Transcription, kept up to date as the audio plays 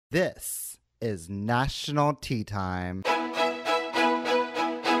This is National Tea Time.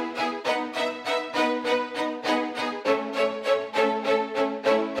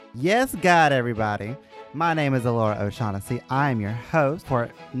 Yes, God, everybody. My name is Alora O'Shaughnessy. I'm your host for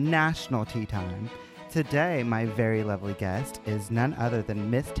National Tea Time. Today, my very lovely guest is none other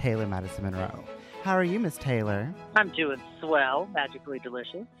than Miss Taylor Madison Monroe. How are you, Miss Taylor? I'm doing swell, magically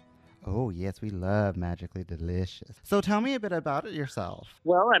delicious. Oh, yes, we love Magically Delicious. So tell me a bit about it yourself.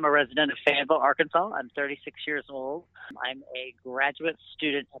 Well, I'm a resident of Fayetteville, Arkansas. I'm 36 years old. I'm a graduate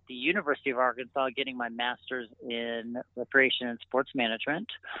student at the University of Arkansas getting my master's in recreation and sports management.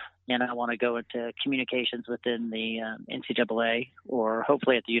 And I want to go into communications within the NCAA or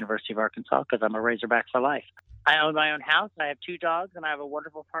hopefully at the University of Arkansas because I'm a Razorback for life. I own my own house. I have 2 dogs, and I have a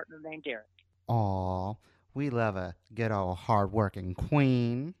wonderful partner named Derek. Aw, we love a good old hard-working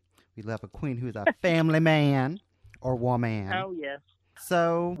queen. We love a queen who's a family man or woman. Oh, yes.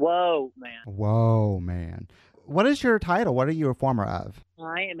 So, Whoa, man. What is your title? What are you a former of?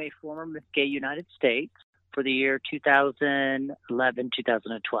 I am a former Miss Gay United States for the year 2011-2012.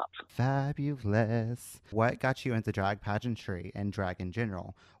 Fabulous. What got you into drag pageantry and drag in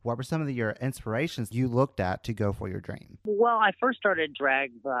general? What were some of your inspirations you looked at to go for your dream? Well, I first started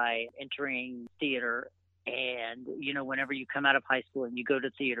drag by entering theater. And, whenever you come out of high school and you go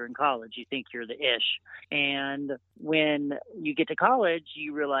to theater in college, you think you're the ish. And when you get to college,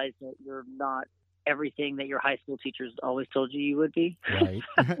 you realize that you're not everything that your high school teachers always told you would be. Right.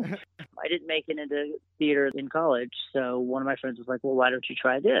 I didn't make it into theater in college. So one of my friends was like, well, why don't you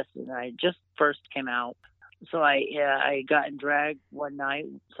try this? And I just first came out. So I got in drag one night.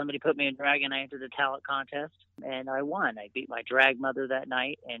 Somebody put me in drag and I entered a talent contest and I won. I beat my drag mother that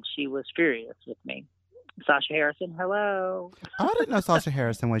night and she was furious with me. Sasha Harrison, hello. I didn't know Sasha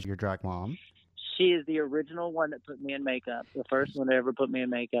Harrison was your drag mom. She is the original one that put me in makeup, the first one that ever put me in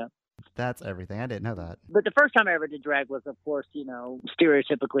makeup. That's everything. I didn't know that. But the first time I ever did drag was, of course,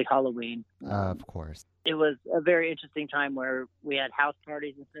 stereotypically Halloween. Of course. It was a very interesting time where we had house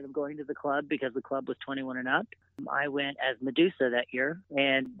parties instead of going to the club because the club was 21 and up. I went as Medusa that year,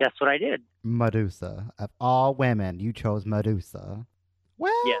 and that's what I did. Medusa. Of all women, you chose Medusa.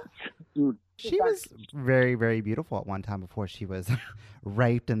 Well, yes. She was very, very beautiful at one time before she was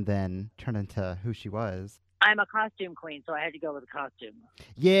raped and then turned into who she was. I'm a costume queen, so I had to go with a costume.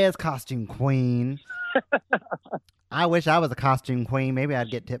 Yes, costume queen. I wish I was a costume queen. Maybe I'd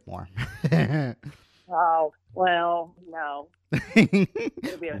get tipped more. Oh, well, no.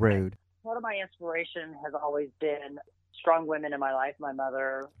 Rude. Part of my inspiration has always been strong women in my life. My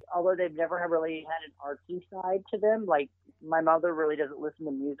mother, although they've never really had an artsy side to them, like my mother really doesn't listen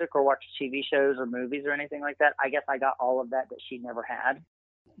to music or watch TV shows or movies or anything like that. I guess I got all of that she never had.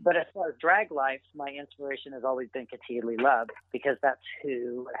 But as far as drag life, my inspiration has always been Katia Lee Love because that's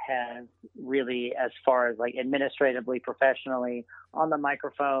who has really, as far as like administratively, professionally, on the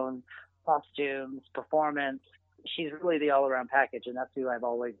microphone, costumes, performance, she's really the all-around package, and that's who I've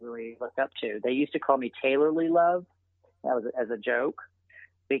always really looked up to. They used to call me Taylor Lee Love. That was as a joke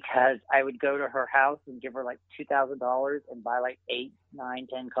because I would go to her house and give her like $2,000 and buy like 8, 9,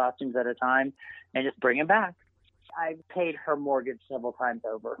 10 costumes at a time and just bring them back. I paid her mortgage several times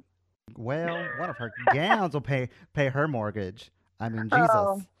over. Well, one of her gowns will pay her mortgage. I mean,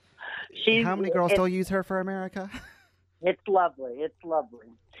 Jesus. How many girls still use her for America? It's lovely. It's lovely.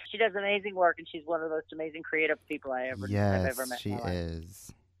 She does amazing work, and she's one of the most amazing creative people I've ever met. Yes, she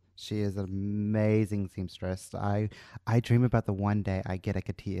is. She is an amazing seamstress. I dream about the one day I get a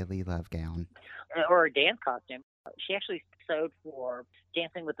Katia Lee Love gown. Or a dance costume. She actually sewed for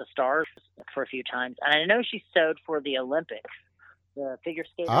Dancing with the Stars for a few times. And I know she sewed for the Olympics, the figure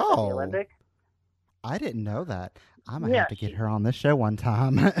skaters at the Olympics. I didn't know that. I'm going to have to get her on this show one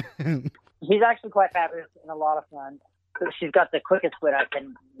time. She's actually quite fabulous and a lot of fun. She's got the quickest wit I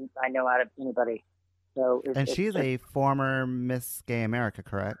know out of anybody. So she's a former Miss Gay America,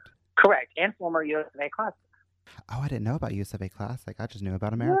 correct? Correct, and former USA Classic. Oh, I didn't know about USA Classic. I just knew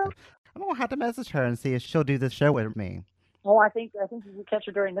about America. Yeah. I'm going to have to message her and see if she'll do this show with me. Well, I think if you catch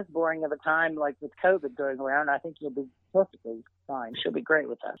her during this boring of a time, like with COVID going around, I think you'll be perfectly fine. She'll be great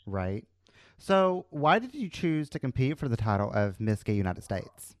with us. Right. So why did you choose to compete for the title of Miss Gay United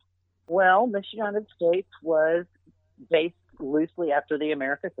States? Well, Miss United States was based loosely after the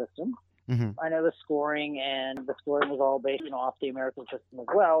America system. Mm-hmm. I know the scoring was all based off the American system as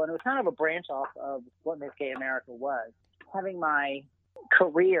well. And it was kind of a branch off of what Miss Gay America was. Having my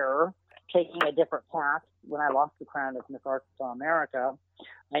career taking a different path when I lost the crown as Miss Arkansas America,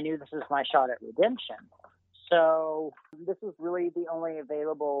 I knew this was my shot at redemption. So this was really the only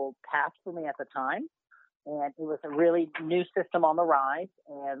available path for me at the time. And it was a really new system on the rise.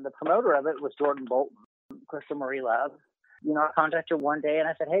 And the promoter of it was Jordan Bolton, Crystal Marie Love. I contacted her one day and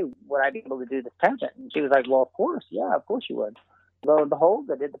I said, hey, would I be able to do this pageant? And she was like, well, of course. Yeah, of course you would. Lo and behold,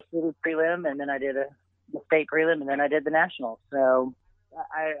 I did the city prelim, and then I did the state prelim, and then I did the national. So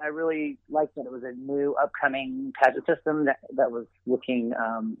I really liked that it was a new upcoming pageant system that was looking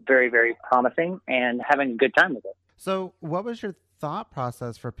very, very promising and having a good time with it. So what was your thought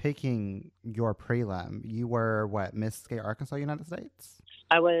process for picking your prelim? You were, what, Miss Skate Arkansas United States?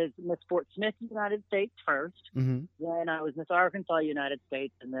 I was Miss Fort Smith United States first. Mm-hmm. Yeah, and I was Miss Arkansas United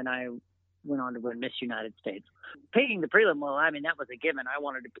States, and then I went on to win Miss United States. Picking the prelim, well, I mean, that was a given.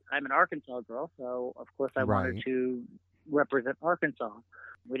 I'm an Arkansas girl, so of course I wanted to represent Arkansas.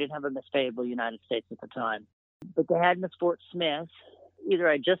 We didn't have a Miss Fayetteville United States at the time. But they had Miss Fort Smith. Either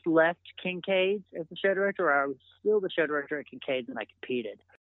I just left Kincaid's as the show director, or I was still the show director at Kincaid's and I competed.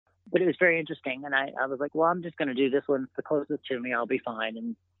 But it was very interesting, and I was like, well, I'm just going to do this one. It's the closest to me. I'll be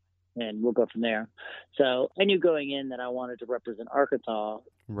fine, and we'll go from there. So I knew going in that I wanted to represent Arkansas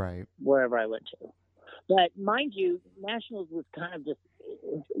wherever I went to. But mind you, Nationals was kind of just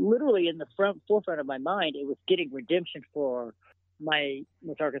literally in the forefront of my mind. It was getting redemption for my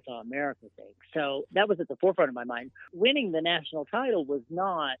Miss Arkansas America thing. So that was at the forefront of my mind. Winning the national title was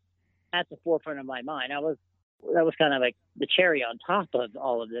not at the forefront of my mind. That was kind of like the cherry on top of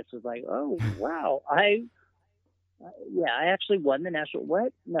all of this. Was like, oh, wow, I actually won the national.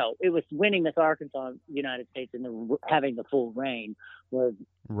 What? No, it was winning Miss Arkansas United States and having the full reign was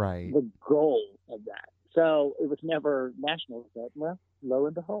the goal of that. So it was never nationals, but well, lo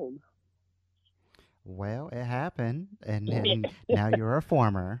and behold. Well, it happened, and now you're a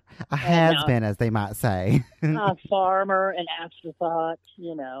former, a has-been, as they might say. A farmer, an afterthought,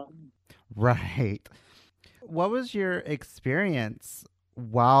 Right. What was your experience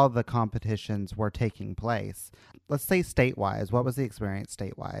while the competitions were taking place? Let's say state-wise. What was the experience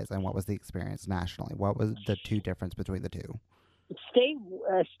state-wise, and what was the experience nationally? What was the difference between the two?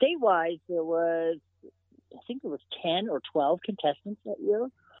 State-wise, there was, I think it was 10 or 12 contestants that year.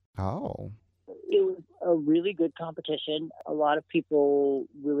 Oh. It was a really good competition. A lot of people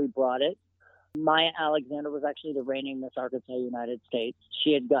really brought it. Maya Alexander was actually the reigning Miss Arkansas United States.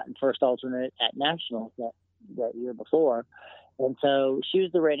 She had gotten first alternate at nationals that year before. And so she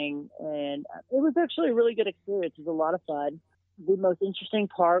was the reigning, and it was actually a really good experience. It was a lot of fun. The most interesting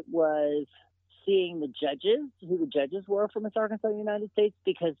part was seeing the judges, who the judges were for Miss Arkansas United States,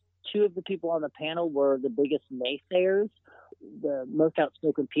 because two of the people on the panel were the biggest naysayers, the most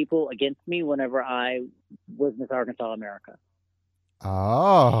outspoken people against me whenever I was Miss Arkansas America.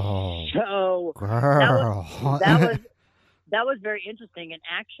 Oh. So girl. that was very interesting. And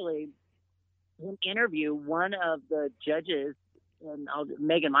actually, in an interview, one of the judges,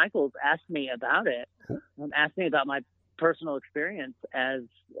 Megan Michaels, asked me about it, asked me about my personal experience as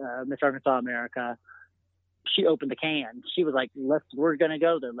Miss Arkansas America. She opened the can. She was like, we're going to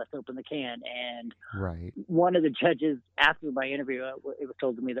go there. Let's open the can. And one of the judges, after my interview, it was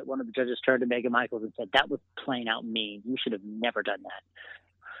told to me that one of the judges turned to Megan Michaels and said, that was plain out mean. You should have never done that.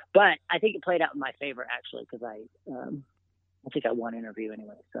 But I think it played out in my favor, actually, because I think I won interview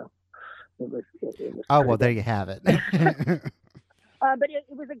anyway. So it was oh, well, there you have it. But it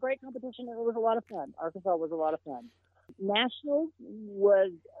was a great competition, and it was a lot of fun. Arkansas was a lot of fun. Nationals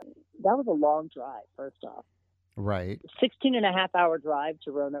was a long drive, first off. Right. 16-and-a-half-hour drive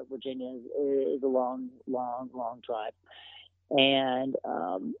to Roanoke, Virginia is a long, long, long drive. And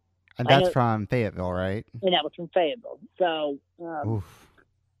that's from Fayetteville, right? And that was from Fayetteville. So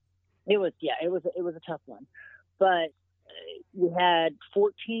it was a tough one. But we had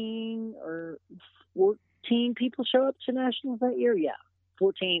 14 people show up to nationals that year. Yeah,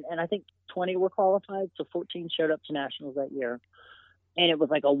 14, and I think 20 were qualified, so 14 showed up to nationals that year. And it was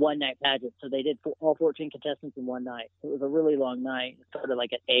like a one-night pageant, so they did all 14 contestants in one night. It was a really long night. It started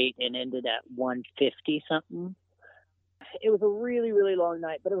like at 8 and ended at 1:50-something. It was a really, really long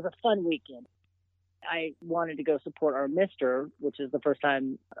night, but it was a fun weekend. I wanted to go support our Mister, which is the first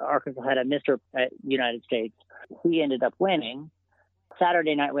time Arkansas had a Mister at United States. He ended up winning.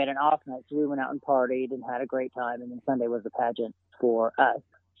 Saturday night, we had an off night, so we went out and partied and had a great time, and then Sunday was the pageant for us.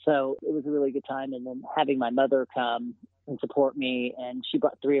 So it was a really good time, and then having my mother come and support me, and she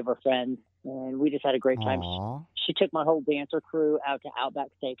brought 3 of her friends, and we just had a great time. She took my whole dancer crew out to Outback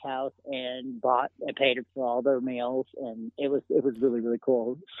Steakhouse and paid for all their meals, and it was really, really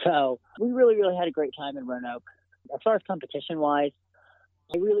cool. So we really, really had a great time in Roanoke. As far as competition-wise,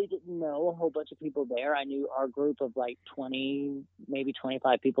 I really didn't know a whole bunch of people there. I knew our group of like 20, maybe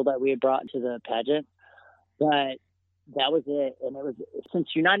 25 people that we had brought to the pageant, but That was it. And it was, since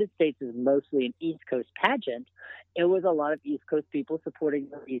United States is mostly an East Coast pageant, it was a lot of East Coast people supporting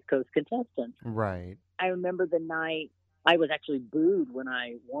the East Coast contestants. Right. I remember the night I was actually booed when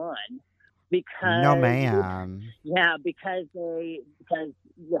I won because No, ma'am. yeah, because the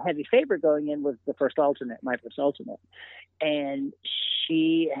heavy favorite going in was the first alternate, my first alternate, and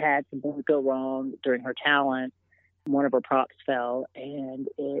she had some things go wrong during her talent. One of her props fell, and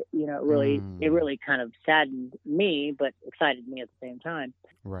it really kind of saddened me, but excited me at the same time.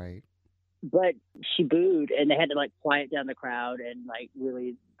 Right. But she booed, and they had to like quiet down the crowd and like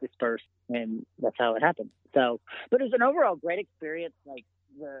really disperse, and that's how it happened. So, but it was an overall great experience. Like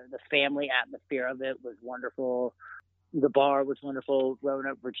the family atmosphere of it was wonderful. The bar was wonderful.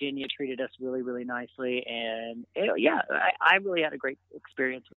 Roanoke, Virginia treated us really, really nicely, and I really had a great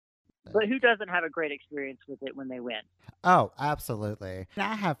experience. But who doesn't have a great experience with it when they win? Oh, absolutely.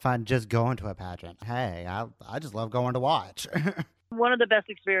 I have fun just going to a pageant. Hey, I just love going to watch. One of the best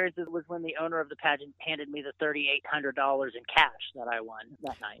experiences was when the owner of the pageant handed me the $3,800 in cash that I won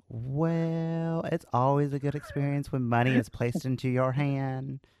that night. Well, it's always a good experience when money is placed into your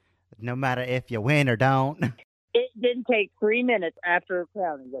hand, no matter if you win or don't. It didn't take 3 minutes after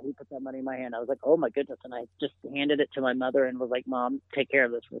crowning that he put that money in my hand. I was like, oh my goodness. And I just handed it to my mother and was like, Mom, take care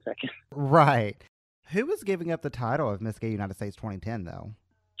of this for a second. Right. Who was giving up the title of Miss Gay United States 2010, though?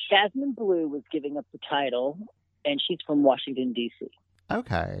 Jasmine Blue was giving up the title, and she's from Washington, D.C.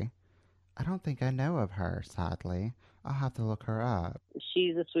 Okay. I don't think I know of her, sadly. I'll have to look her up.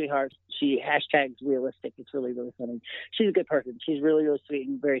 She's a sweetheart. She hashtags realistic. It's really, really funny. She's a good person. She's really, really sweet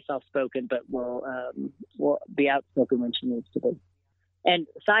and very soft-spoken, but will be outspoken when she needs to be. And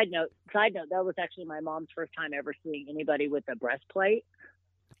side note, that was actually my mom's first time ever seeing anybody with a breastplate.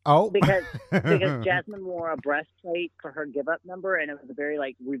 Oh, because Jasmine wore a breastplate for her give up number, and it was a very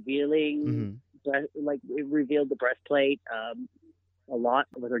like revealing, like it revealed the breastplate a lot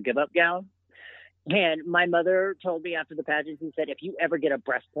with her give up gown. And my mother told me after the pageant, she said, if you ever get a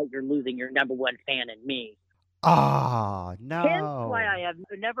breastplate, you're losing your number one fan in me. Oh, no. Hence why I have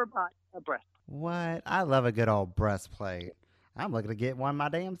never bought a breastplate. What? I love a good old breastplate. I'm looking to get one my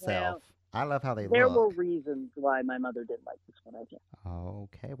damn self. I love how they look. There were reasons why my mother didn't like this one, I think.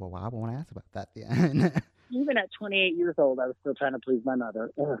 Okay, well, I won't ask about that then. Even at 28 years old, I was still trying to please my mother.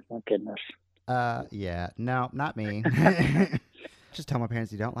 Oh, my goodness. Yeah. No, not me. Just tell my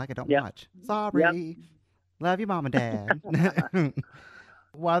parents you don't like it, don't Yep. watch. Sorry. Yep. Love you, Mom and Dad.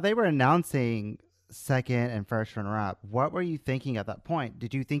 While they were announcing second and first runner-up, what were you thinking at that point?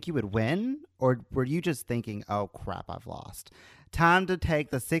 Did you think you would win? Or were you just thinking, oh, crap, I've lost? Time to take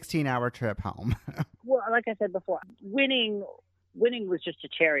the 16-hour trip home. Well, like I said before, winning was just a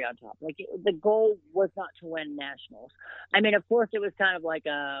cherry on top. Like the goal was not to win nationals. I mean, of course, it was kind of like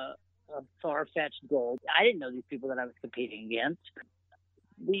a far-fetched goal. I didn't know these people that I was competing against.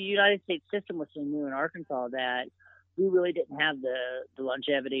 The United States system was so new in Arkansas that we really didn't have the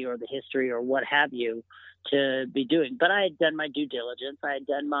longevity or the history or what have you to be doing. But I had done my due diligence. I had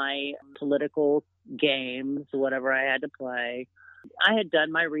done my political games, whatever I had to play. I had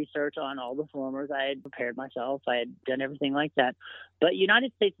done my research on all the formers. I had prepared myself. I had done everything like that. But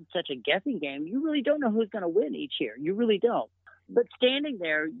United States is such a guessing game. You really don't know who's going to win each year. You really don't. But standing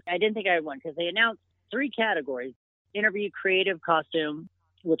there, I didn't think I would win because they announced 3 categories: interview, creative, costume,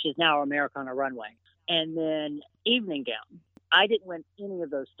 which is now Americana Runway, and then evening gown. I didn't win any of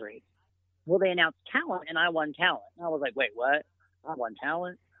those 3. Well, they announced talent, and I won talent. And I was like, wait, what? I won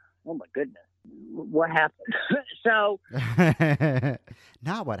talent? Oh, my goodness. What happened? So.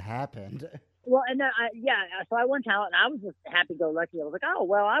 Not what happened. Well, and then so I won talent, and I was just happy-go-lucky. I was like, oh,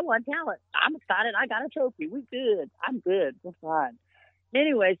 well, I won talent. I'm excited. I got a trophy. We good. I'm good. We're fine.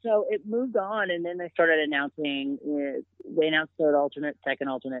 Anyway, so it moved on, and then they started announcing. They announced third alternate, second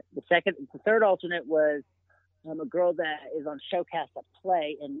alternate. The third alternate was a girl that is on Showcast at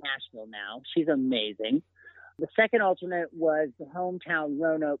Play in Nashville now. She's amazing. The second alternate was the hometown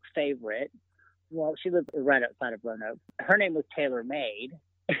Roanoke favorite. Well, she lived right outside of Roanoke. Her name was Taylor Made.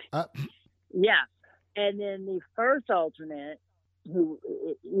 Yeah. And then the first alternate, who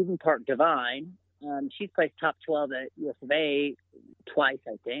Eden Park Divine, she's placed top 12 at US of A twice,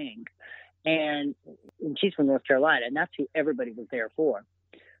 I think. And she's from North Carolina, and that's who everybody was there for.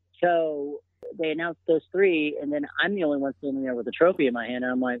 So they announced those 3, and then I'm the only one standing there with a trophy in my hand.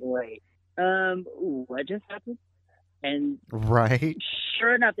 And I'm like, wait, what just happened? And right.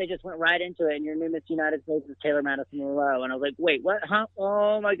 Sure enough, they just went right into it. And your new Miss United States is Taylor Madison Monroe. And I was like, wait, what? Huh?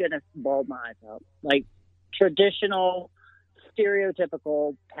 Oh, my goodness. Bawled my eyes out. Like traditional,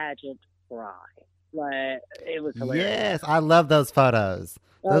 stereotypical pageant cry. Like, it was hilarious. Yes, I love those photos.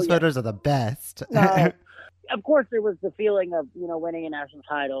 Those photos are the best. of course, there was the feeling of, winning a national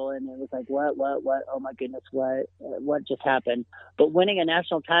title, and it was like, what, oh my goodness, what just happened? But winning a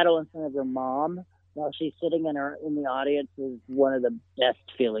national title in front of your mom while she's sitting in the audience is one of the best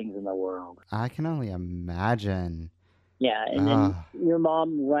feelings in the world. I can only imagine. Yeah, and then your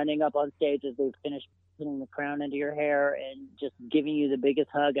mom running up on stage as they finish putting the crown into your hair and just giving you the biggest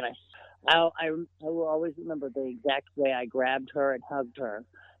hug. And I will always remember the exact way I grabbed her and hugged her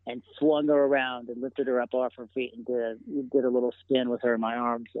and swung her around and lifted her up off her feet and did a little spin with her in my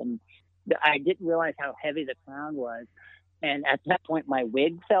arms. And I didn't realize how heavy the crown was. And at that point, my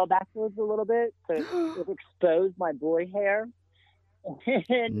wig fell backwards a little bit, so it exposed my boy hair.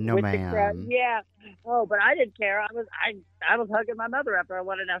 No, ma'am. Yeah. Oh, but I didn't care. I was hugging my mother after I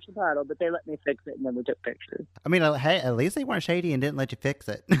won a national title, but they let me fix it, and then we took pictures. I mean, hey, at least they weren't shady and didn't let you fix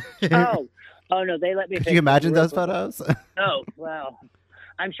it. Oh, no, they let me fix it. Could you imagine those photos? Oh, well,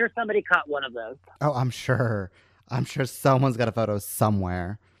 I'm sure somebody caught one of those. Oh, I'm sure. I'm sure someone's got a photo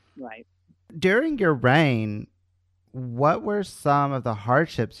somewhere. Right. During your reign, what were some of the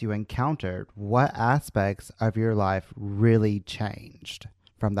hardships you encountered? What aspects of your life really changed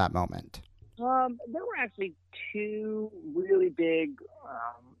from that moment? There were actually two really big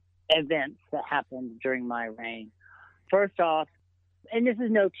events that happened during my reign. First off, and this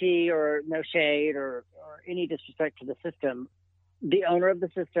is no tea or no shade or any disrespect to the system, the owner of the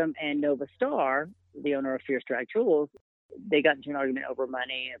system and Nova Star, the owner of Fierce Drag Tools, they got into an argument over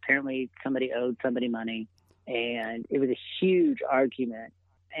money. Apparently somebody owed somebody money. And it was a huge argument.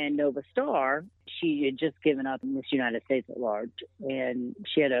 And Nova Star, she had just given up Miss United States at large. And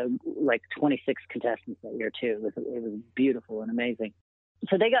she had 26 contestants that year, too. It was beautiful and amazing.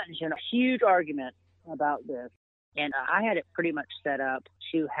 So they got into a huge argument about this. And I had it pretty much set up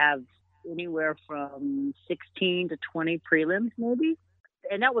to have anywhere from 16 to 20 prelims, maybe.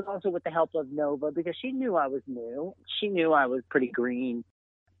 And that was also with the help of Nova, because she knew I was new. She knew I was pretty green.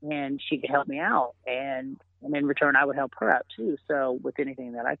 And she could help me out. And in return, I would help her out, too. So with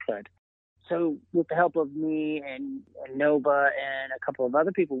anything that I could. So with the help of me and Nova and a couple of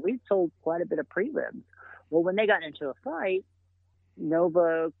other people, we sold quite a bit of prelims. Well, when they got into a fight,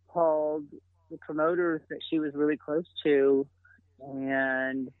 Nova called the promoters that she was really close to,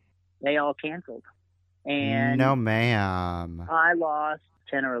 and they all canceled. And no, ma'am. I lost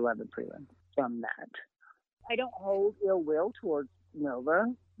 10 or 11 prelims from that. I don't hold ill will towards Nova,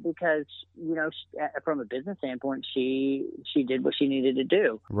 because from a business standpoint, she did what she needed to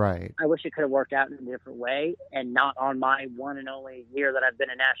do. Right. I wish it could have worked out in a different way, and not on my one and only year that I've been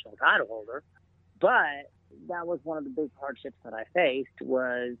a national title holder. But that was one of the big hardships that I faced,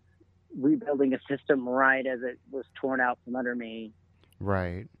 was rebuilding a system right as it was torn out from under me.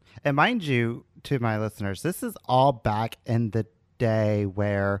 Right. And mind you, to my listeners, this is all back in the day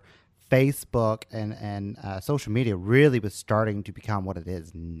where Facebook and social media really was starting to become what it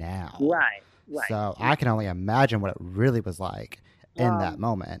is now. Right. So I can only imagine what it really was like in that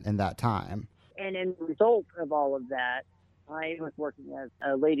moment, in that time. And in result of all of that, I was working as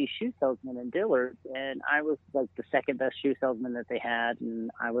a lady shoe salesman in Dillard's, and I was like the second best shoe salesman that they had,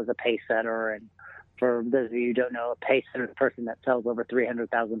 and I was a pace setter. And for those of you who don't know, a pace setter is a person that sells over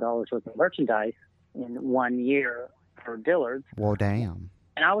 $300,000 worth of merchandise in 1 year for Dillard's. Well, damn.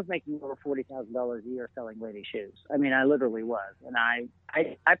 And I was making over $40,000 a year selling lady shoes. I mean, I literally was. And I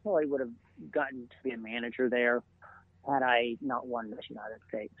probably would have gotten to be a manager there had I not won Miss United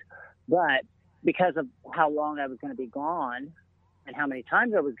States. But because of how long I was going to be gone and how many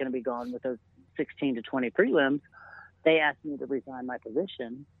times I was going to be gone with those 16 to 20 prelims, they asked me to resign my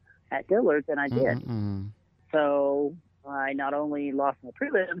position at Dillard's, and I did. So I not only lost my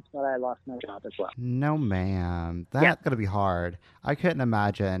prelims, but I lost my job as well. No, ma'am. That's going to be hard. I couldn't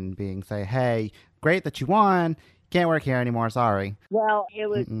imagine being say, hey, great that you won. Can't work here anymore. Sorry. Well, it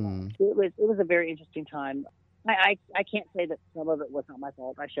was a very interesting time. I can't say that some of it was not my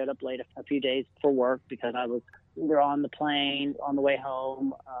fault. I showed up late a few days for work because I was either on the plane on the way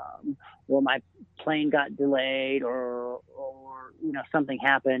home, or my plane got delayed, or something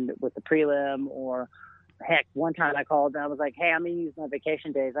happened with the prelim, or heck, one time I called and I was like, hey, I'm going to use my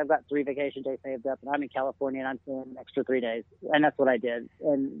vacation days. I've got 3 vacation days saved up, and I'm in California, and I'm staying an extra 3 days. And that's what I did.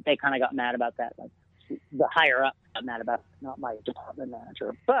 And they kind of got mad about that. Like, the higher up got mad about it, not my department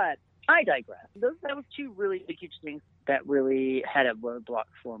manager. But I digress. That was 2 really big, huge things that really had a roadblock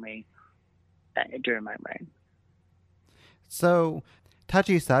for me during my reign. So,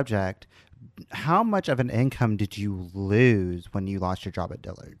 touchy subject, how much of an income did you lose when you lost your job at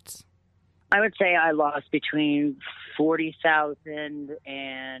Dillard's? I would say I lost between $40,000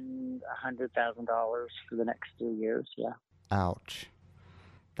 and $100,000 for the next 3 years. Yeah. Ouch.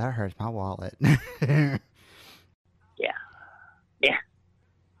 That hurts my wallet.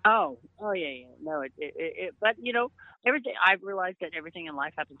 Yeah. No, but everything. I've realized that everything in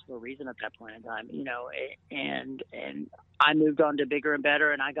life happens for a reason at that point in time. And I moved on to bigger and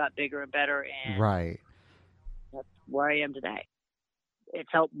better, and I got bigger and better, and Right. that's where I am today. It's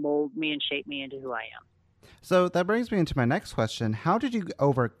helped mold me and shape me into who I am. So that brings me into my next question. How did you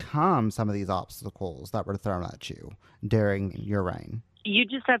overcome some of these obstacles that were thrown at you during your reign? You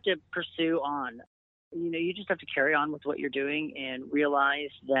just have to pursue on. You just have to carry on with what you're doing and realize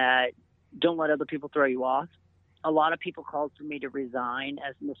that don't let other people throw you off. A lot of people called for me to resign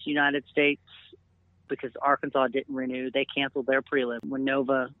as Miss United States because Arkansas didn't renew. They canceled their prelim when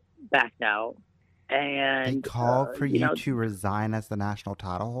Nova backed out. They And, called for you to resign as the national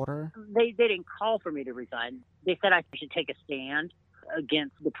title holder? They didn't call for me to resign. They said I should take a stand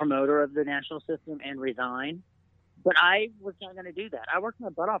against the promoter of the national system and resign. But I was not going to do that. I worked my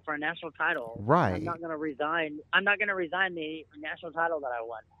butt off for a national title. Right. I'm not going to resign. I'm not going to resign the national title that I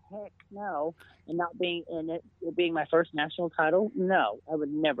won. Heck no. And not being in it being my first national title, no, I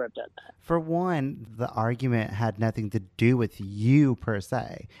would never have done that. For one, the argument had nothing to do with you per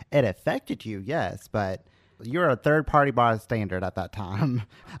se. It affected you, yes, but you're a third-party bystander at that time.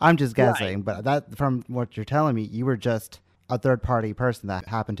 I'm just guessing, Right. but that from what you're telling me, you were just a third-party person that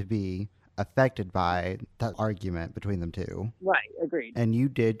happened to be affected by that argument between them two. Right. Agreed. And you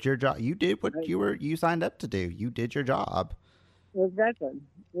did your job. You did what you signed up to do. You did your job. Exactly.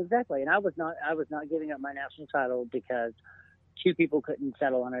 And I was not giving up my national title because two people couldn't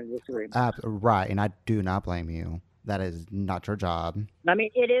settle on a disagreement. Right. And I do not blame you. That is not your job. I mean,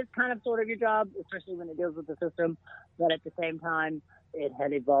 it is kind of sort of your job, especially when it deals with the system. But at the same time, it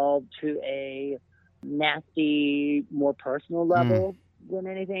had evolved to a nasty, more personal level than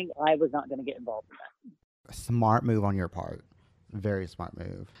anything. I was not going to get involved in that. Smart move on your part. Very smart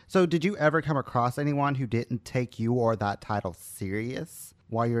move. So did you ever come across anyone who didn't take you or that title serious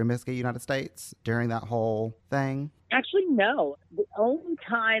while you were Miss Gay United States during that whole thing? Actually, no. The only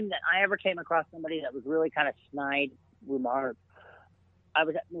time that I ever came across somebody that was really kind of snide remark, I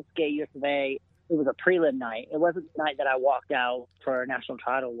was at Miss Gay USA. It was a prelim night. It wasn't the night that I walked out for a national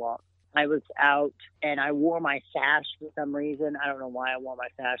title walk. I was out and I wore my sash for some reason. I don't know why I wore my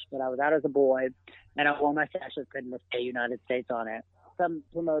sash, but I was out as a boy and I wore my sash that said Miss Gay United States on it. Some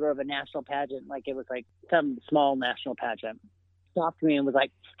promoter of a national pageant, like it was like some small national pageant, stopped me and was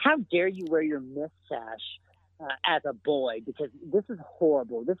like, "How dare you wear your Miss sash as a boy, because this is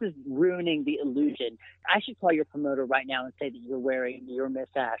horrible. This is ruining the illusion. I should call your promoter right now and say that you're wearing your Miss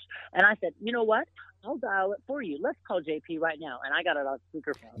Ash." And I said, "You know what? I'll dial it for you. Let's call JP right now." And I got it on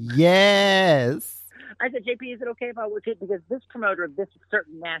speakerphone. Yes. I said, "JP, is it okay if I wear it?" Because this promoter of this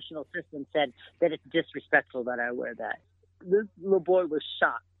certain national system said that it's disrespectful that I wear that. This little boy was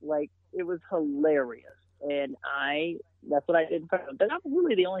shocked. Like, it was hilarious. And that's what I did in front of him. But that was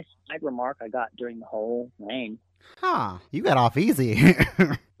really the only side remark I got during the whole thing. Huh. You got off easy.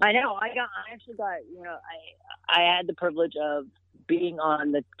 I know. I actually got, I had the privilege of being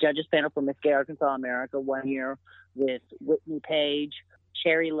on the judges panel for Miss Gay Arkansas America one year with Whitney Page,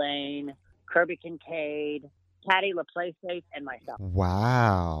 Cherry Lane, Kirby Kincaid, Patty LaPlace, and myself.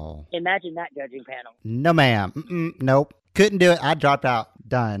 Wow. Imagine that judging panel. No, ma'am. Nope. Couldn't do it. I dropped out.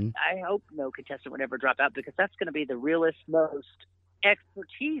 Done. I hope no contestant would ever drop out, because that's going to be the realest, most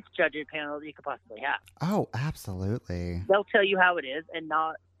expertise judging panel that you could possibly have. Oh, absolutely. They'll tell you how it is and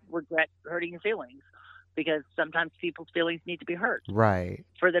not regret hurting your feelings, because sometimes people's feelings need to be hurt. Right.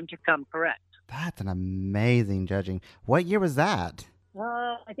 For them to come correct. That's an amazing judging. What year was that?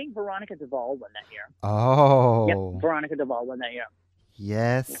 I think Veronica Duvall won that year. Oh. Yep, Veronica Duvall won that year.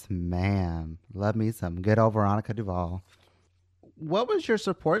 Yes, ma'am. Love me some good old Veronica Duvall. What was your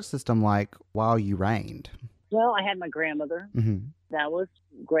support system like while you reigned? Well, I had my grandmother. Mm-hmm. That was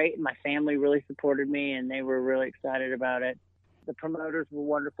great. My family really supported me, and they were really excited about it. The promoters were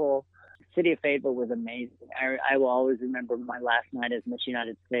wonderful. City of Fayetteville was amazing. I will always remember my last night as Miss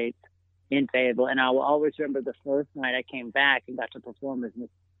United States in Fayetteville, and I will always remember the first night I came back and got to perform as Miss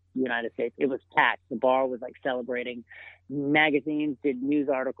United States. It was packed. The bar was like celebrating. Magazines did news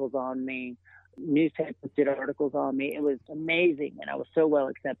articles on me. Newspapers did articles on me. It was amazing, and I was so well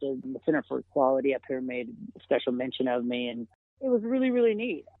accepted. The Center for Equality up here made a special mention of me, and it was really, really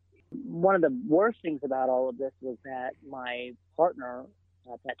neat. One of the worst things about all of this was that my partner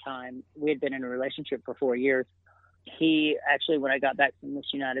at that time, we had been in a relationship for 4 years. He actually, when I got back from Miss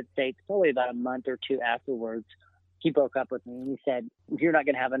United States, probably about a month or two afterwards, he broke up with me, and he said, "You're not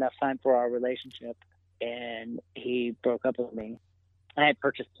going to have enough time for our relationship." And he broke up with me. I had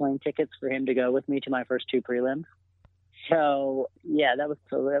purchased plane tickets for him to go with me to my first two prelims. So, yeah, that was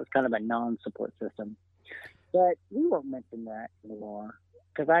kind of a non-support system. But we won't mention that anymore.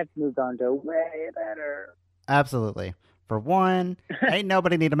 because I've moved on to way better. Absolutely. For one, ain't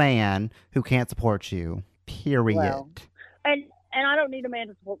nobody need a man who can't support you. Period. Well, and I don't need a man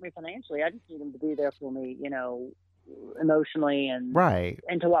to support me financially. I just need him to be there for me, emotionally and Right.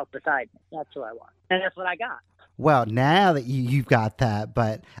 and to walk beside me. That's what I want, and that's what I got. Well, now that you've got that,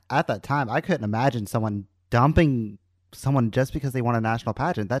 but at that time, I couldn't imagine someone dumping someone just because they won a national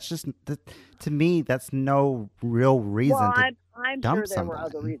pageant. That's just, to me, that's no real reason Well, to I'm dump sure there were someone.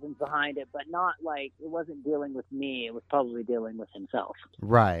 other reasons behind it, but not like it wasn't dealing with me. It was probably dealing with himself.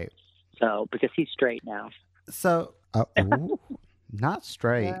 Right. So because he's straight now. So, ooh, not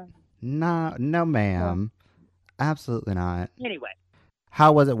straight. Yeah. No, ma'am. Absolutely not. Anyway,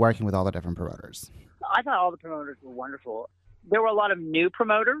 How was it working with all the different promoters? I thought all the promoters were wonderful. There were a lot of new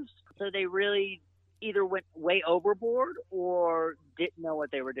promoters, so they really either went way overboard or didn't know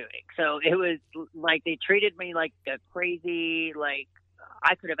what they were doing. So it was like they treated me like a crazy, like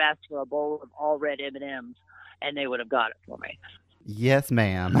I could have asked for a bowl of all red M&Ms and they would have got it for me. Yes,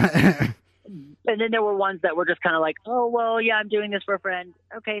 ma'am. And then there were ones that were just kind of like, oh, well, yeah, I'm doing this for a friend.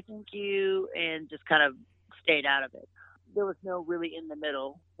 Okay, thank you. And just kind of stayed out of it. There was no really in the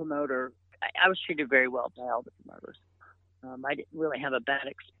middle promoter. I was treated very well by all the promoters. I didn't really have a bad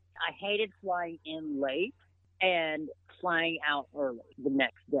experience. I hated flying in late and flying out early the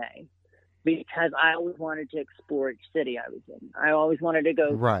next day because I always wanted to explore each city I was in. I always wanted to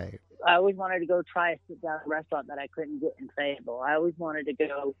go. Right. I always wanted to go try a sit-down restaurant that I couldn't get in Fayetteville. I always wanted to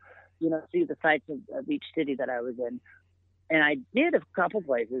go, see the sights of each city that I was in. And I did a couple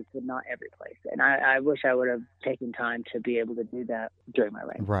places, but not every place. And I wish I would have taken time to be able to do that during my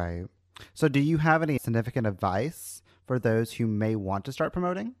reign. Right. So do you have any significant advice for those who may want to start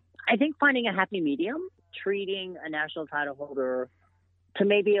promoting? I think finding a happy medium, treating a national title holder to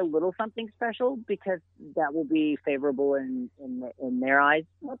maybe a little something special because that will be favorable in their eyes.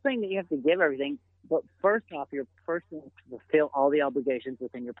 I'm not saying that you have to give everything, but first off, you're first to fulfill all the obligations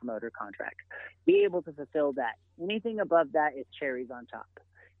within your promoter contract. Be able to fulfill that. Anything above that is cherries on top.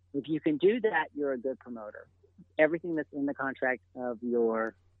 If you can do that, you're a good promoter. Everything that's in the contract of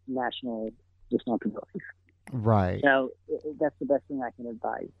your national responsibilities. Right. So that's the best thing I can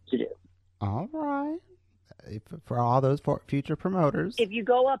advise to do. All right. For all those future promoters. If you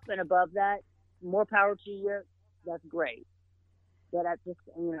go up and above that, more power to you. That's great. But at this,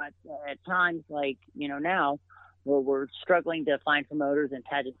 at times like now, where we're struggling to find promoters in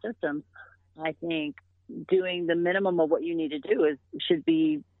pageant systems, I think doing the minimum of what you need to do should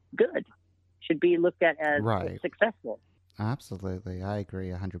be good. Should be looked at as successful. Absolutely, I agree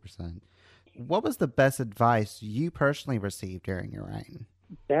 100%. What was the best advice you personally received during your reign?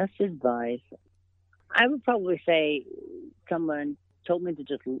 Best advice, I would probably say someone told me to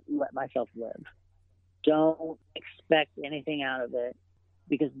just let myself live. Don't expect anything out of it,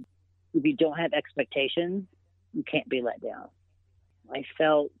 because if you don't have expectations, you can't be let down. I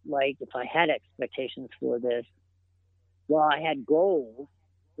felt like if I had expectations for this, I had goals.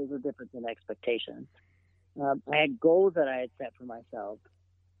 Those are different than expectations. I had goals that I had set for myself.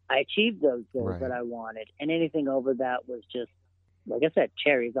 I achieved those goals that I wanted, and anything over that was just, like I said,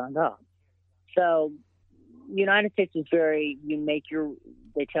 cherries on top. So, United States is they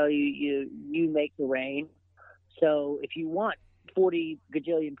tell you make the rain. So if you want 40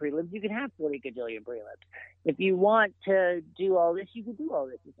 gajillion prelims, you can have 40 gajillion prelims. If you want to do all this, you can do all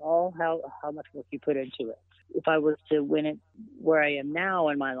this. It's all how much work you put into it. If I was to win it where I am now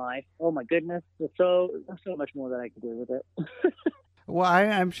in my life, oh my goodness, there's so much more that I could do with it. Well,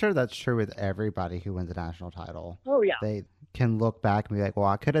 I'm sure that's true with everybody who wins a national title. Oh, yeah. They can look back and be like, well,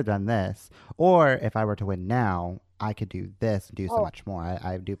 I could have done this. Or if I were to win now, I could do this and do so much more.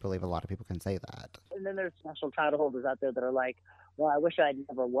 I do believe a lot of people can say that. And then there's national title holders out there that are like, well, I wish I'd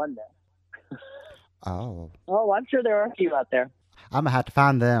never won this. Oh, I'm sure there are a few out there. I'm going to have to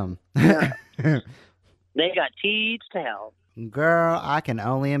find them. Yeah. They got teeth to hell. Girl, I can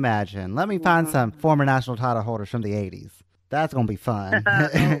only imagine. Let me find some former national title holders from the 80s. That's going to be fun.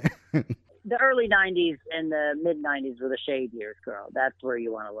 The early 90s and the mid-90s were the shade years, girl. That's where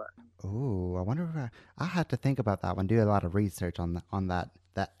you want to look. Ooh, I wonder if I have to think about that one, do a lot of research on that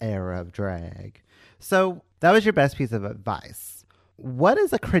era of drag. So that was your best piece of advice. What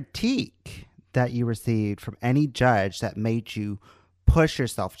is a critique that you received from any judge that made you push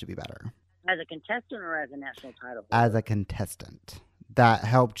yourself to be better? As a contestant or as a national title holder? As a contestant that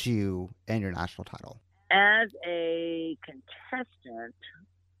helped you in your national title. As a contestant,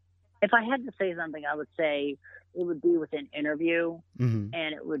 if I had to say something, I would say it would be with an interview, and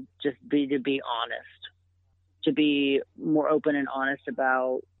it would just be to be honest, to be more open and honest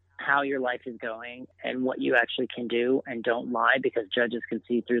about how your life is going and what you actually can do, and don't lie, because judges can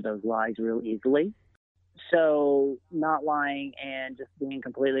see through those lies real easily. So not lying and just being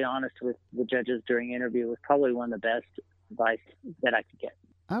completely honest with the judges during the interview was probably one of the best advice that I could get.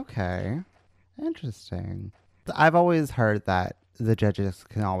 Okay. Interesting. I've always heard that the judges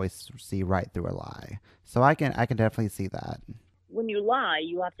can always see right through a lie. So I can definitely see that. When you lie,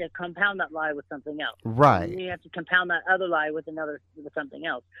 you have to compound that lie with something else. Right. And you have to compound that other lie with something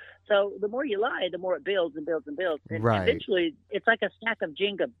else. So the more you lie, the more it builds and builds and builds. And Right. eventually, it's like a stack of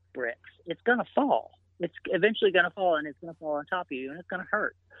Jenga bricks. It's going to fall. It's eventually going to fall, and it's going to fall on top of you, and it's going to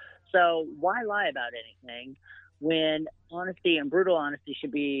hurt. So why lie about anything when honesty and brutal honesty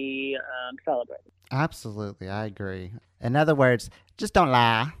should be celebrated? Absolutely. I agree. In other words, just don't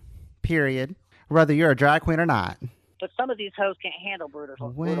lie. Period. Whether you're a drag queen or not. But some of these hoes can't handle brutal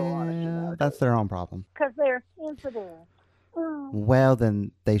honesty. Well, that's their own problem. Because they're sensitive. Well,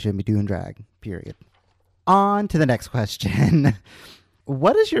 then they shouldn't be doing drag. Period. On to the next question.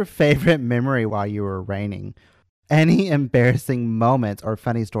 What is your favorite memory while you were reigning? Any embarrassing moments or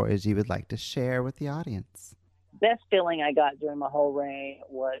funny stories you would like to share with the audience? Best feeling I got during my whole reign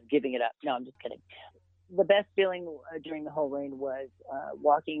was giving it up. No, I'm just kidding. The best feeling during the whole reign was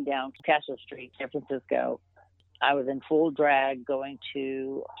walking down Castro Street, San Francisco. I was in full drag going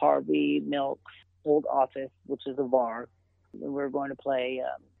to Harvey Milk's old office, which is a bar. We were going to play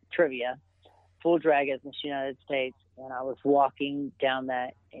trivia, full drag as Miss United States. And I was walking down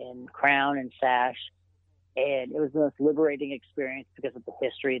that in crown and sash. And it was the most liberating experience because of the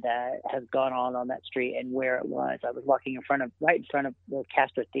history that has gone on that street and where it was. I was walking right in front of the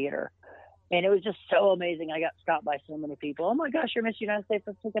Castro Theater. And it was just so amazing. I got stopped by so many people. Oh, my gosh, you're Miss United States.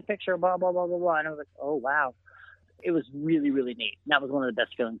 Let's take a picture, blah, blah, blah, blah, blah. And I was like, oh, wow. It was really, really neat. That was one of the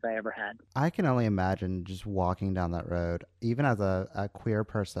best feelings I ever had. I can only imagine just walking down that road, even as a queer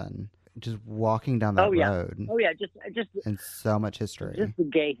person, just walking down that road. Oh, yeah. Just and so much history. Just the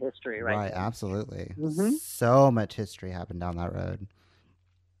gay history, right? Right, absolutely. Mm-hmm. So much history happened down that road.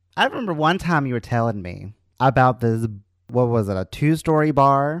 I remember one time you were telling me about this, what was it, a 2-story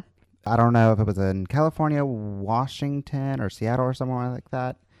bar? I don't know if it was in California, Washington, or Seattle or somewhere like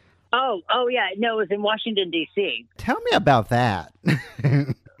that. Oh, yeah. No, it was in Washington, D.C. Tell me about that.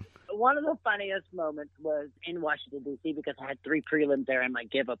 One of the funniest moments was in Washington, D.C. because I had 3 prelims there and my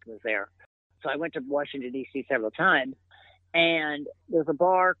give-up was there. So I went to Washington, D.C. several times. And there's a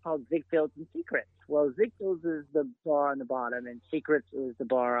bar called Ziegfeld's and Secrets. Well, Ziegfeld's is the bar on the bottom and Secrets is the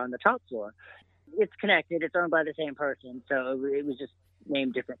bar on the top floor. It's connected. It's owned by the same person. So it was just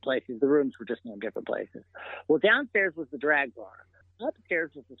named different places. The rooms were just named different places. Well, downstairs was the drag bar. Upstairs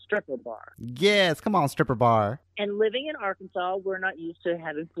was the stripper bar. Yes, come on, stripper bar. And living in Arkansas, we're not used to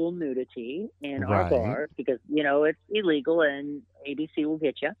having full nudity in our Right. bars because, it's illegal and ABC will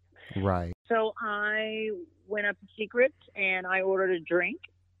get you. Right. So I went up to Secrets and I ordered a drink.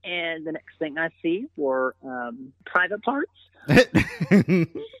 And the next thing I see were private parts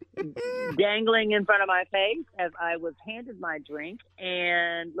dangling in front of my face as I was handed my drink.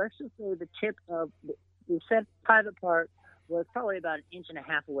 And let's just say the tip of the said private part was probably about 1.5 inches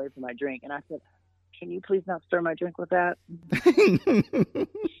away from my drink. And I said, can you please not stir my drink with that?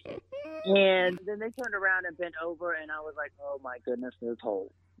 And then they turned around and bent over, and I was like, oh, my goodness, there's a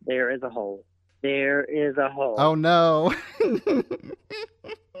hole. There is a hole. There is a hole. Oh, no.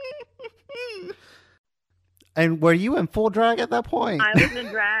 And were you in full drag at that point? I was in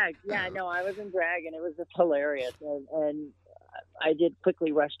drag. Yeah, no, I was in drag, and it was just hilarious. And I did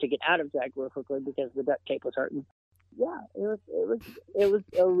quickly rush to get out of drag real quickly because the duct tape was hurting. Yeah, it was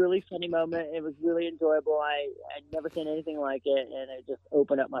a really funny moment. It was really enjoyable. I'd never seen anything like it, and it just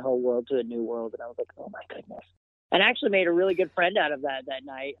opened up my whole world to a new world. And I was like, oh my goodness! And I actually made a really good friend out of that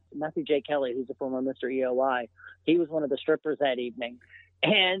night. Matthew J. Kelly, who's a former Mr. EOI, he was one of the strippers that evening,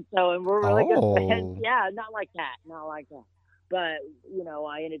 and we're really good friends. Yeah, not like that. But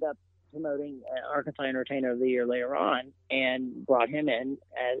I ended up promoting Arkansas Entertainer of the Year later on, and brought him in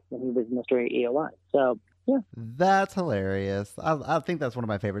when he was Mr. EOI. So. Yeah. That's hilarious. I think that's one of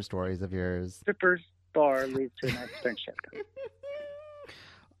my favorite stories of yours. Strippers bar leads to a nice friendship.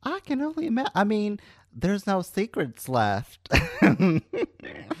 I can only imagine. I mean, there's no secrets left.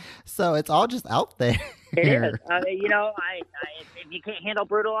 So it's all just out there. It is. If you can't handle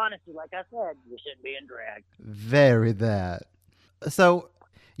brutal honesty, like I said, you shouldn't be in drag. Very that. So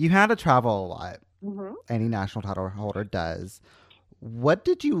you had to travel a lot. Mm-hmm. Any national title holder does. What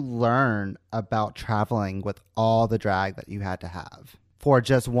did you learn about traveling with all the drag that you had to have for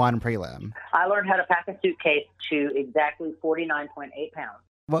just one prelim? I learned how to pack a suitcase to exactly 49.8 pounds.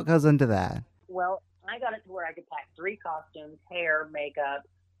 What goes into that? Well, I got it to where I could pack 3 costumes, hair, makeup,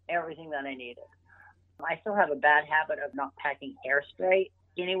 everything that I needed. I still have a bad habit of not packing hairspray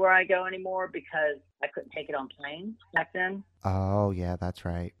anywhere I go anymore because I couldn't take it on planes back then. Oh, yeah, that's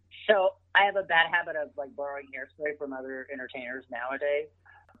right. So I have a bad habit of like borrowing hairspray from other entertainers nowadays.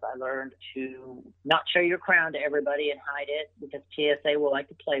 I learned to not show your crown to everybody and hide it because TSA will like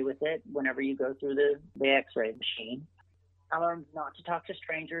to play with it whenever you go through the x-ray machine. I learned not to talk to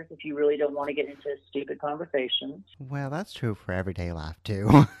strangers if you really don't want to get into stupid conversations. Well, that's true for everyday life, too.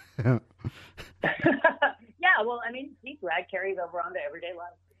 Yeah, well, I mean, see, drag carries over onto everyday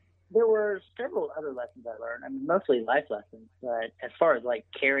life. There were several other lessons I learned. I mean, mostly life lessons. But as far as like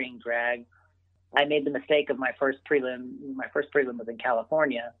carrying drag, I made the mistake of my first prelim. My first prelim was in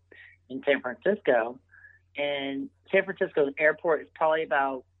California, in San Francisco. And San Francisco's airport is probably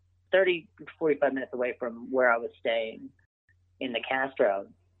about 30, 45 minutes away from where I was staying in the Castro.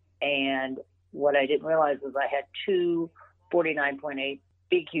 And what I didn't realize was I had two 49.8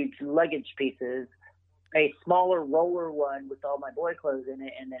 big, huge luggage pieces, a smaller roller one with all my boy clothes in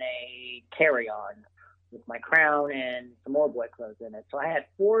it, and then a carry-on with my crown and some more boy clothes in it. So I had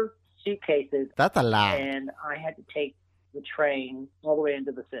 4 suitcases. That's a lot. And I had to take the train all the way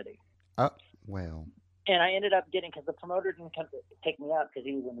into the city. Oh, well. And I ended up getting, because the promoter didn't come to pick me up because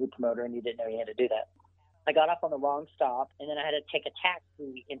he was a new promoter and he didn't know he had to do that. I got off on the wrong stop, and then I had to take a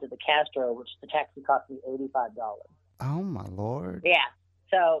taxi into the Castro, which the taxi cost me $85. Oh, my Lord. Yeah.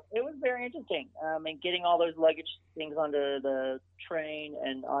 So it was very interesting. And getting all those luggage things onto the train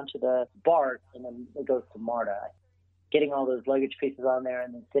and onto the BART, and then it goes to MARTA. Getting all those luggage pieces on there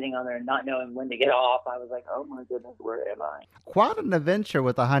and then sitting on there and not knowing when to get off, I was like, oh my goodness, where am I? Quite an adventure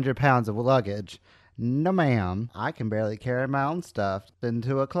with 100 pounds of luggage. No, ma'am. I can barely carry my own stuff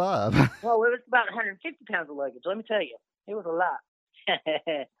into a club. Well, it was about 150 pounds of luggage. Let me tell you, it was a lot.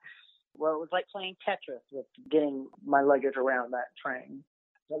 Well, it was like playing Tetris with getting my luggage around that train.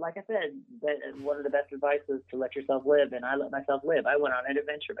 But like I said, one of the best advice is to let yourself live, and I let myself live. I went on an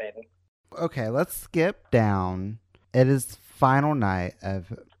adventure, baby. Okay, let's skip down. It is final night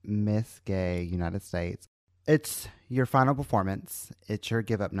of Miss Gay United States. It's your final performance. It's your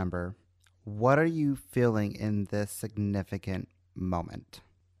give up number. What are you feeling in this significant moment?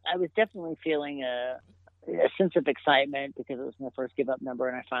 I was definitely feeling a sense of excitement because it was my first give up number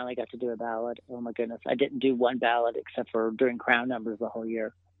and I finally got to do a ballad. Oh my goodness. I didn't do one ballad except for doing crown numbers the whole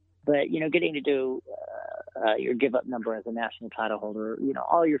year. But, getting to do your give up number as a national title holder,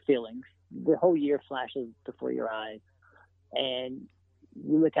 all your feelings, the whole year flashes before your eyes. And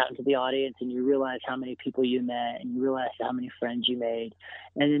you look out into the audience and you realize how many people you met and you realize how many friends you made.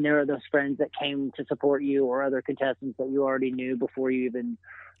 And then there are those friends that came to support you or other contestants that you already knew before you even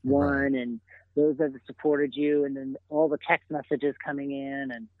won. And those that supported you, and then all the text messages coming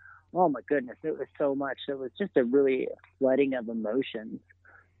in, and oh my goodness, it was so much. It was just a really flooding of emotions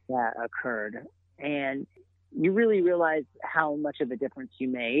that occurred. And you really realize how much of a difference you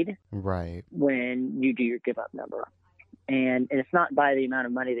made when you do your give up number. And it's not by the amount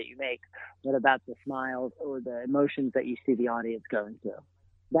of money that you make, but about the smiles or the emotions that you see the audience going through.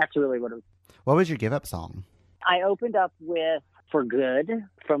 That's really what it was. What was your give up song? I opened up with For Good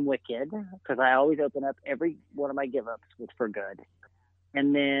from Wicked, because I always open up every one of my give ups with For Good.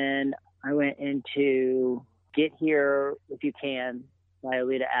 And then I went into Get Here If You Can by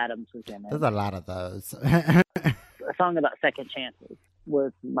Alita Adams was in it. There's a lot of those. A song about second chances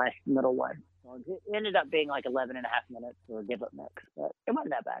was my middle one. It ended up being like 11 and a half minutes for a give up mix, but it wasn't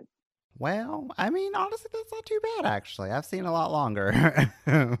that bad. Well, I mean, honestly, that's not too bad, actually. I've seen a lot longer.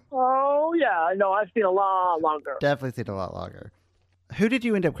 Oh, yeah. No, I've seen a lot longer. Definitely seen a lot longer. Who did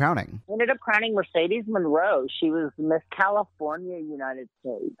you end up crowning? I ended up crowning Mercedes Monroe. She was Miss California, United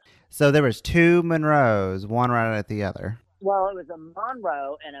States. So there was 2 Monroes, one right at the other. Well, it was a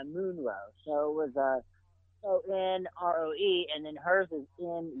Monroe and a Moonroe. So it was a O-N-R-O-E, and then hers is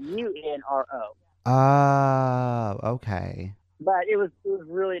N-U-N-R-O. Oh, okay. But it was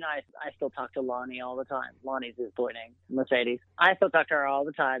really nice. I still talk to Lonnie all the time. Lonnie's his boy name, Mercedes. I still talk to her all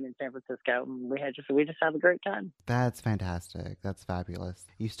the time in San Francisco. And we just have a great time. That's fantastic. That's fabulous.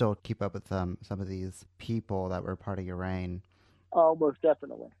 You still keep up with some of these people that were part of your reign. Oh, most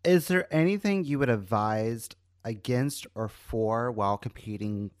definitely. Is there anything you would advise against or for while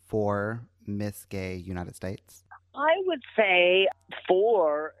competing for Miss Gay United States? I would say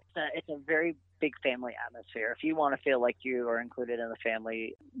for. It's a very big family atmosphere. If you want to feel like you are included in the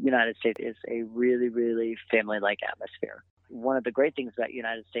family, United States is a really, really family-like atmosphere. One of the great things about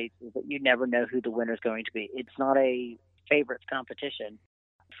United States is that you never know who the winner is going to be. It's not a favorites competition.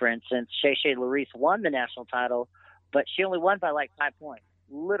 For instance, Shay Shay Larisse won the national title, but she only won by like 5 points,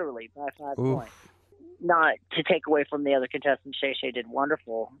 literally by 5 points. not to take away from the other contestants, Shay Shay did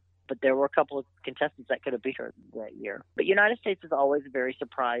wonderful, but there were a couple of contestants that could have beat her that year. But United States is always a very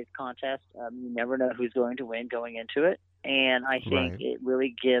surprise contest. You never know who's going to win going into it. And I think it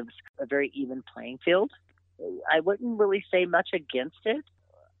really gives a very even playing field. I wouldn't really say much against it.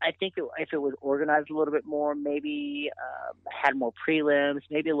 I think if it was organized a little bit more, maybe had more prelims,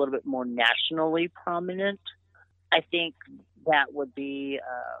 maybe a little bit more nationally prominent, I think that would be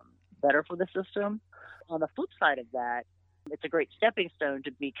better for the system. On the flip side of that, it's a great stepping stone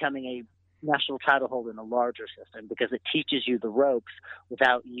to becoming a national title holder in a larger system, because it teaches you the ropes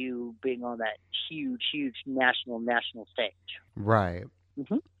without you being on that huge national stage. Right.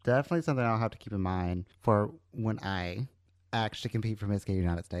 Mm-hmm. Definitely something I'll have to keep in mind for when I actually compete for Miss Gay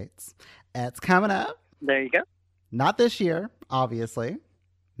United States. It's coming up. There you go. Not this year, obviously.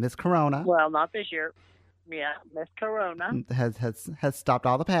 Miss Corona. Well, not this year. Yeah, Miss Corona has stopped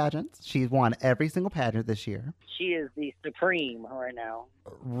all the pageants. She's won every single pageant this year. She is the supreme right now.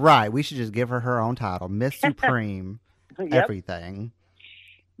 Right. We should just give her her own title, Miss Supreme. Yep. Everything.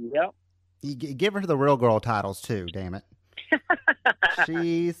 Yep. You give her the real girl titles too. Damn it.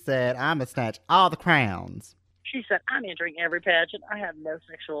 She said, "I'm gonna snatch all the crowns." She said, "I'm entering every pageant. I have no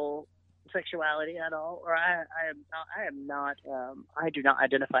sexuality at all, or I do not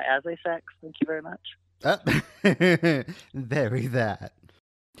identify as a sex. Thank you very much." Very that.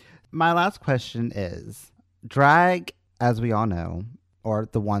 My last question is, drag, as we all know, or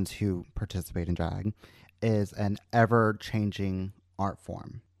the ones who participate in drag, is an ever-changing art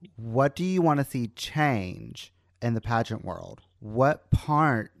form. What do you want to see change in the pageant world? What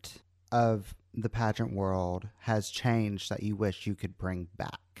part of the pageant world has changed that you wish you could bring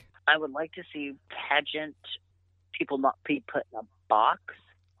back? I would like to see pageant people not be put in a box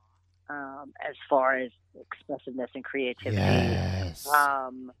as far as expressiveness and creativity. Yes.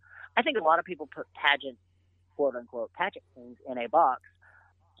 I think a lot of people put pageant, quote unquote, pageant queens in a box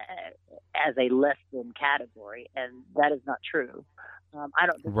as a less than category, and that is not true. I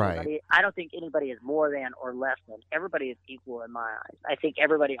don't think anybody is more than or less than. Everybody is equal in my eyes. I think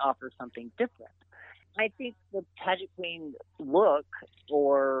everybody offers something different. I think the pageant queen look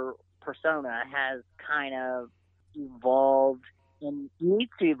or persona has kind of evolved and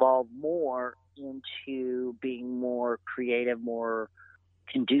needs to evolve more into being more creative, more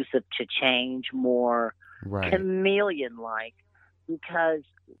conducive to change, more chameleon-like, because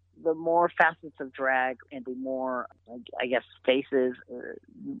the more facets of drag and the more, I guess, faces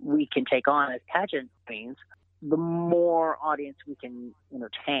we can take on as pageant queens, the more audience we can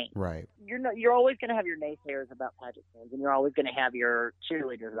entertain. Right. You're always going to have your naysayers about pageant queens, and you're always going to have your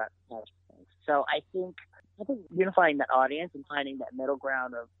cheerleaders about pageant queens. So I think unifying that audience and finding that middle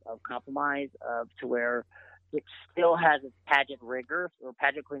ground of compromise to where it still has its pageant rigor, or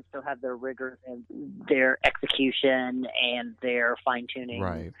pageant queens still have their rigors and their execution and their fine-tuning.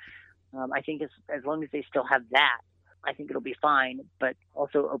 Right. I think as long as they still have that, I think it'll be fine, but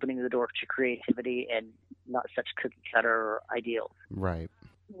also opening the door to creativity and not such cookie-cutter ideals. Right.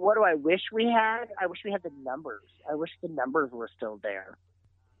 What do I wish we had? I wish we had the numbers. I wish the numbers were still there.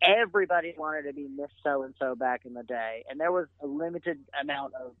 Everybody wanted to be Miss So-and-so back in the day, and there was a limited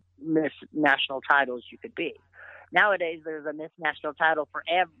amount of Miss National titles you could be. Nowadays, there's a Miss National title for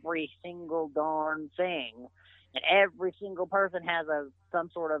every single darn thing, and every single person has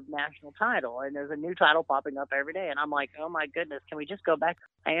some sort of national title, and there's a new title popping up every day, and I'm like, oh my goodness, can we just go back?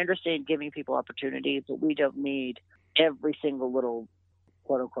 I understand giving people opportunities, but we don't need every single little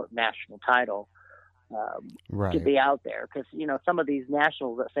quote-unquote national title to be out there, because some of these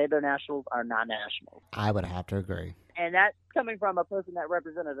nationals that say they're nationals are not nationals. I would have to agree, and that's coming from a person that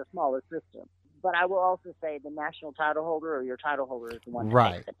represented a smaller system. But I will also say the national title holder, or your title holder, is the one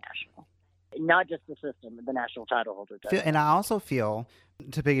that makes the national, not just the system. The national title holder does. And I also feel,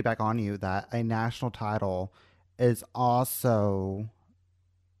 to piggyback on you, that a national title is also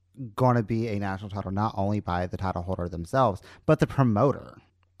going to be a national title not only by the title holder themselves, but the promoter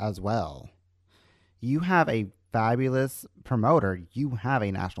as well. You have a fabulous promoter. You have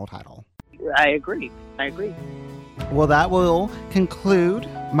a national title. I agree. Well, that will conclude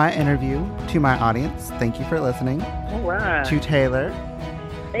my interview to my audience. Thank you for listening. All right. To Taylor.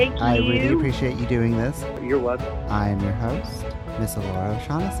 Thank you. I really appreciate you doing this. You're welcome. I am your host, Miss Alora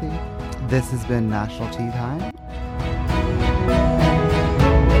O'Shaughnessy. This has been National Tea Time